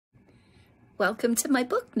Welcome to my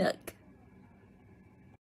book nook.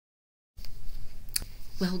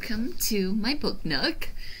 Welcome to my book nook.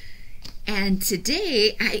 And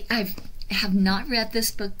today I have not read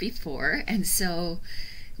this book before, and so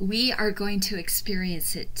we are going to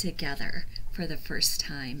experience it together for the first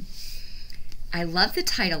time. I love the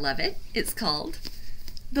title of it. It's called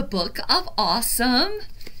The Book of Awesome.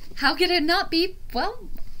 How could it not be, well,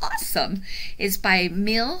 awesome? It's by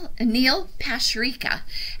Neil Pasricha,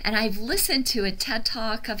 and I've listened to a TED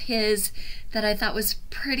Talk of his that I thought was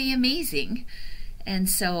pretty amazing, and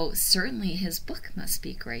so certainly his book must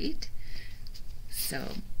be great.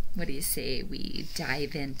 So what do you say we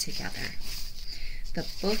dive in together? The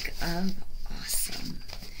Book of Awesome.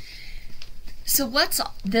 So what's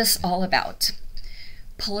this all about?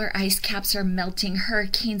 Polar ice caps are melting,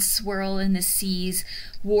 hurricanes swirl in the seas,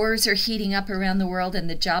 wars are heating up around the world, and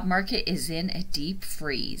the job market is in a deep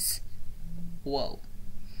freeze. Whoa.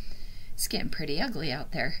 It's getting pretty ugly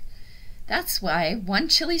out there. That's why one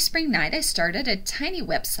chilly spring night I started a tiny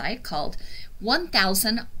website called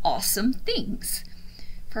 1000 Awesome Things.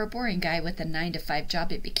 For a boring guy with a 9-to-5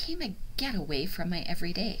 job, it became a getaway from my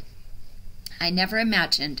everyday. I never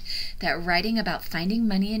imagined that writing about finding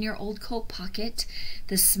money in your old coat pocket,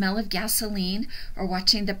 the smell of gasoline, or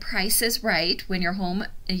watching The Price is Right when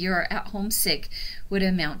you're at home sick would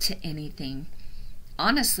amount to anything.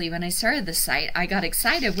 Honestly, when I started the site, I got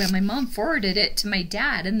excited when my mom forwarded it to my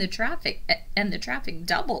dad and the traffic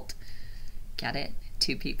doubled. Get it?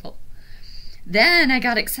 2 people. Then I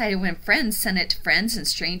got excited when friends sent it to friends, and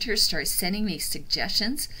strangers started sending me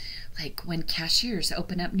suggestions, like when cashiers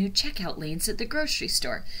open up new checkout lanes at the grocery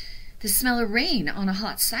store, the smell of rain on a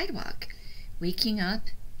hot sidewalk, waking up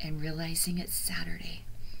and realizing it's Saturday.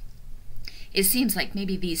 It seems like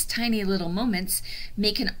maybe these tiny little moments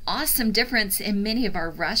make an awesome difference in many of our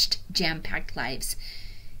rushed, jam-packed lives.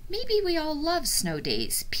 Maybe we all love snow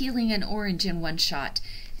days, peeling an orange in one shot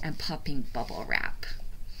and popping bubble wrap.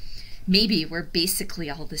 Maybe we're basically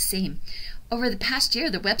all the same. Over the past year,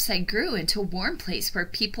 the website grew into a warm place where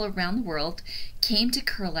people around the world came to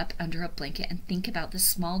curl up under a blanket and think about the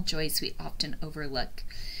small joys we often overlook.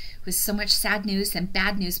 With so much sad news and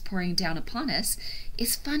bad news pouring down upon us,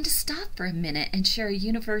 it's fun to stop for a minute and share a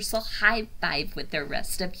universal high five with the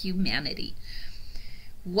rest of humanity.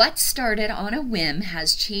 What started on a whim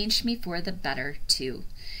has changed me for the better, too.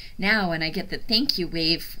 Now, when I get the thank you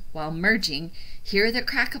wave while merging, hear the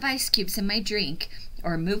crack of ice cubes in my drink,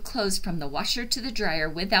 or move clothes from the washer to the dryer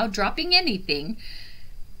without dropping anything,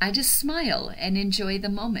 I just smile and enjoy the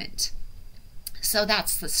moment. So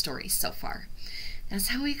that's the story so far. That's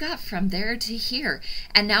how we got from there to here.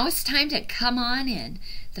 And now it's time to come on in.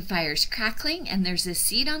 The fire's crackling and there's a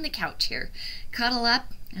seat on the couch here. Cuddle up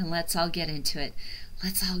and let's all get into it.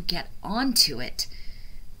 Let's all get onto it.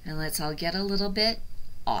 And let's all get a little bit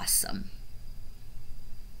awesome.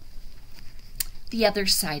 The other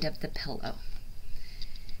side of the pillow.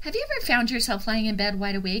 Have you ever found yourself lying in bed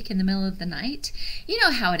wide awake in the middle of the night? You know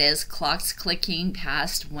how it is, clocks clicking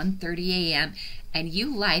past 1:30 a.m. and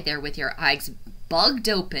you lie there with your eyes bugged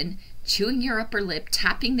open, chewing your upper lip,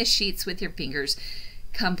 tapping the sheets with your fingers,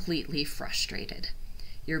 completely frustrated.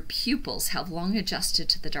 Your pupils have long adjusted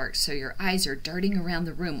to the dark, so your eyes are darting around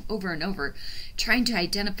the room over and over, trying to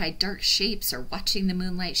identify dark shapes or watching the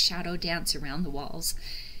moonlight shadow dance around the walls.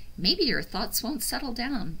 Maybe your thoughts won't settle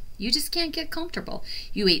down. You just can't get comfortable.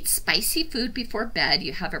 You ate spicy food before bed,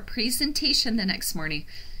 you have a presentation the next morning,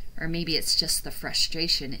 or maybe it's just the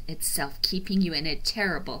frustration itself keeping you in a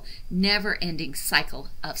terrible, never-ending cycle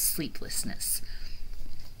of sleeplessness.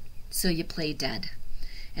 So you play dead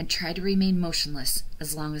and try to remain motionless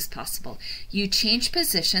as long as possible. You change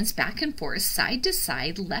positions back and forth, side to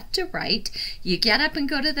side, left to right. You get up and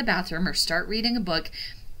go to the bathroom or start reading a book.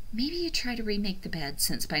 Maybe you try to remake the bed,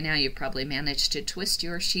 since by now you've probably managed to twist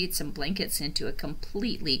your sheets and blankets into a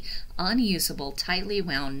completely unusable, tightly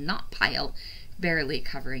wound knot pile, barely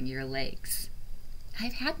covering your legs.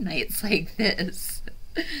 I've had nights like this.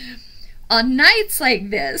 On nights like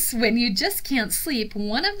this, when you just can't sleep,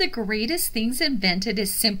 one of the greatest things invented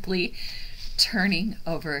is simply turning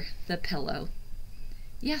over the pillow.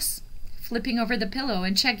 Yes, flipping over the pillow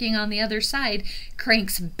and checking on the other side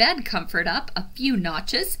cranks bed comfort up a few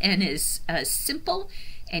notches and is a simple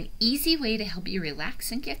and easy way to help you relax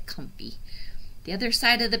and get comfy. The other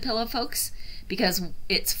side of the pillow, folks, because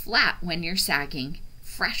it's flat when you're sagging,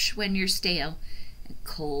 fresh when you're stale, and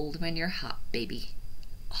cold when you're hot, baby.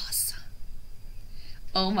 Awesome.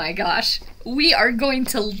 Oh my gosh, we are going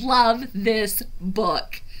to love this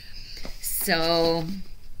book. So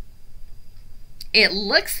it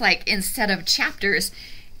looks like instead of chapters,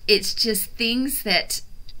 it's just things that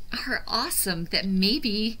are awesome that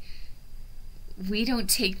maybe we don't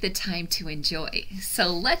take the time to enjoy. So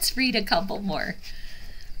let's read a couple more.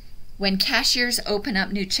 When cashiers open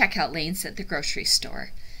up new checkout lanes at the grocery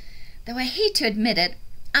store. Though I hate to admit it,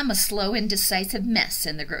 I'm a slow, indecisive mess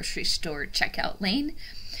in the grocery store checkout lane.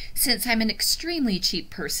 Since I'm an extremely cheap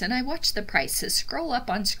person, I watch the prices scroll up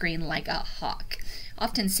on screen like a hawk,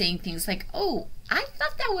 often saying things like, "Oh, I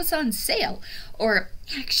thought that was on sale," or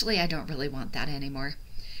 "Actually, I don't really want that anymore,"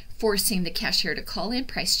 forcing the cashier to call in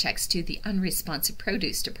price checks to the unresponsive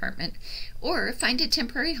produce department, or find a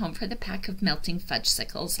temporary home for the pack of melting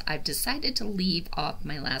fudgesicles I've decided to leave off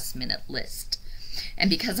my last-minute list. And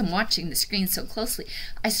because I'm watching the screen so closely,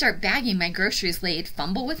 I start bagging my groceries late,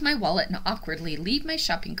 fumble with my wallet, and awkwardly leave my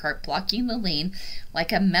shopping cart blocking the lane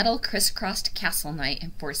like a metal crisscrossed castle knight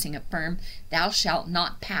enforcing a firm "thou shalt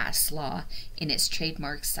not pass" law in its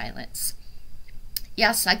trademark silence.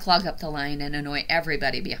 Yes, I clog up the line and annoy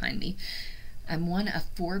everybody behind me. I'm one of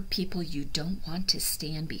 4 people you don't want to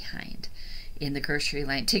stand behind in the grocery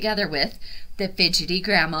line, together with the fidgety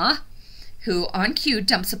grandma, who on cue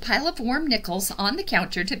dumps a pile of warm nickels on the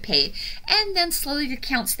counter to pay and then slowly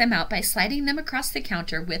counts them out by sliding them across the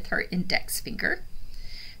counter with her index finger.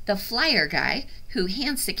 The flyer guy, who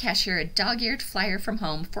hands the cashier a dog-eared flyer from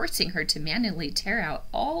home, forcing her to manually tear out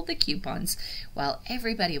all the coupons while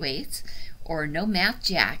everybody waits. Or No Math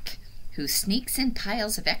Jack, who sneaks in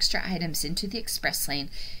piles of extra items into the express lane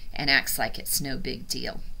and acts like it's no big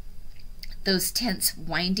deal. Those tense,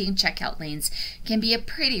 winding checkout lanes can be a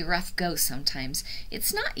pretty rough go sometimes.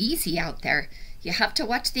 It's not easy out there. You have to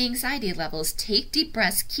watch the anxiety levels, take deep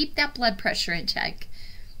breaths, keep that blood pressure in check.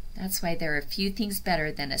 That's why there are few things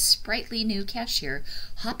better than a sprightly new cashier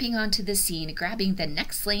hopping onto the scene, grabbing the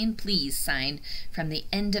 "Next Lane, Please" sign from the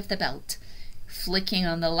end of the belt, flicking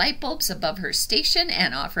on the light bulbs above her station,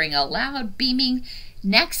 and offering a loud, beaming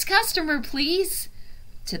 "Next customer, please"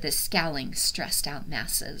 to the scowling, stressed-out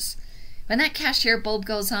masses. When that cashier bulb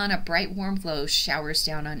goes on, a bright, warm glow showers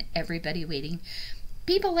down on everybody waiting.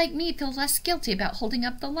 People like me feel less guilty about holding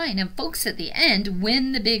up the line, and folks at the end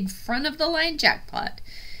win the big front-of-the-line jackpot.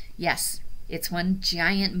 Yes, it's one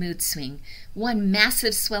giant mood swing, one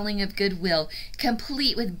massive swelling of goodwill,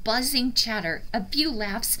 complete with buzzing chatter, a few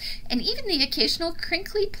laughs, and even the occasional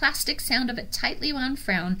crinkly plastic sound of a tightly wound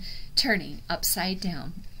frown turning upside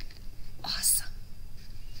down. Awesome.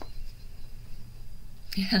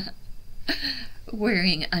 Yeah.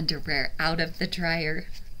 Wearing underwear out of the dryer.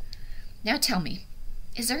 Now tell me,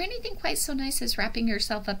 is there anything quite so nice as wrapping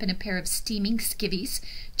yourself up in a pair of steaming skivvies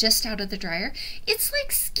just out of the dryer? It's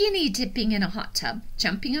like skinny dipping in a hot tub,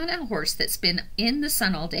 jumping on a horse that's been in the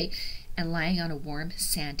sun all day, and lying on a warm,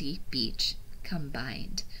 sandy beach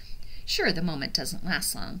combined. Sure, the moment doesn't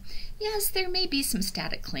last long. Yes, there may be some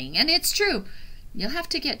static cling, and it's true. You'll have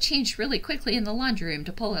to get changed really quickly in the laundry room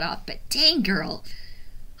to pull it off, but dang, girl,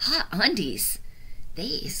 hot undies,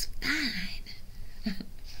 they's fine.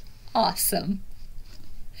 Awesome.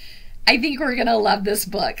 I think we're going to love this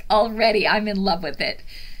book. Already, I'm in love with it.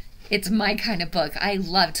 It's my kind of book. I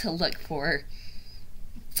love to look for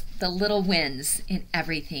the little wins in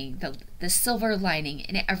everything, the silver lining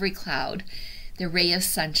in every cloud, the ray of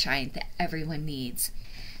sunshine that everyone needs.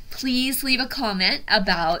 Please leave a comment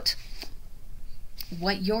about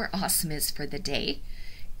what your awesome is for the day,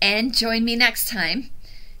 and join me next time.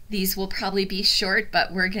 These will probably be short,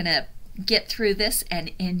 but we're going to get through this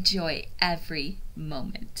and enjoy every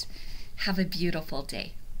moment. Have a beautiful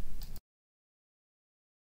day.